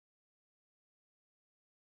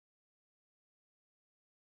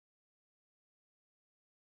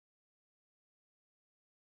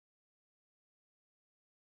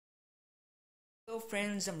Hello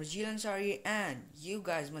friends, I'm Rajil Ansari and you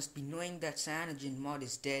guys must be knowing that CyanogenMod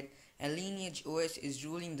is dead and Lineage OS is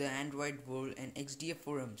ruling the Android world and XDA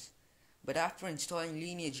forums. But after installing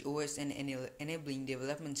Lineage OS and enabling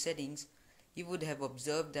development settings, you would have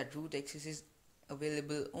observed that root access is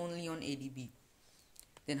available only on ADB.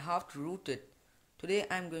 Then how to root it? Today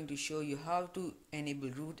I'm going to show you how to enable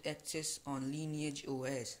root access on Lineage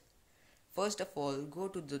OS. First of all, go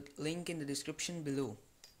to the link in the description below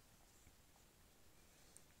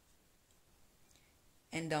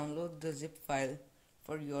and download the zip file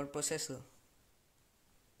for your processor.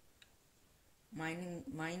 Mine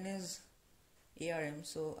is ARM,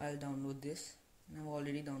 so I'll download this, and I've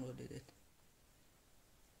already downloaded it.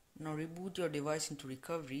 Now reboot your device into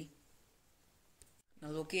recovery. Now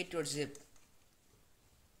locate your zip.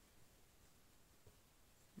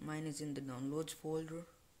 Mine is in the downloads folder.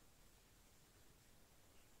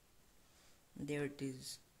 There it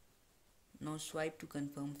is. Now swipe to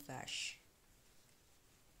confirm flash.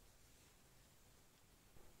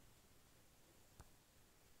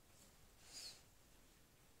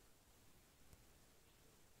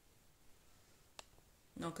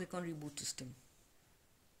 Now click on reboot system.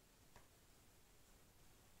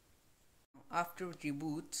 After it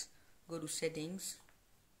reboots, go to settings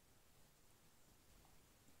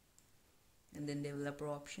and then developer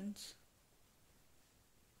options.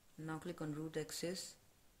 Now click on root access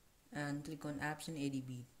and click on apps in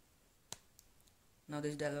ADB. Now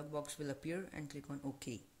this dialog box will appear and click on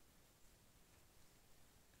OK.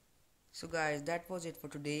 So guys, that was it for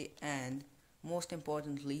today, and most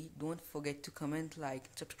importantly, don't forget to comment, like,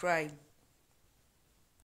 subscribe.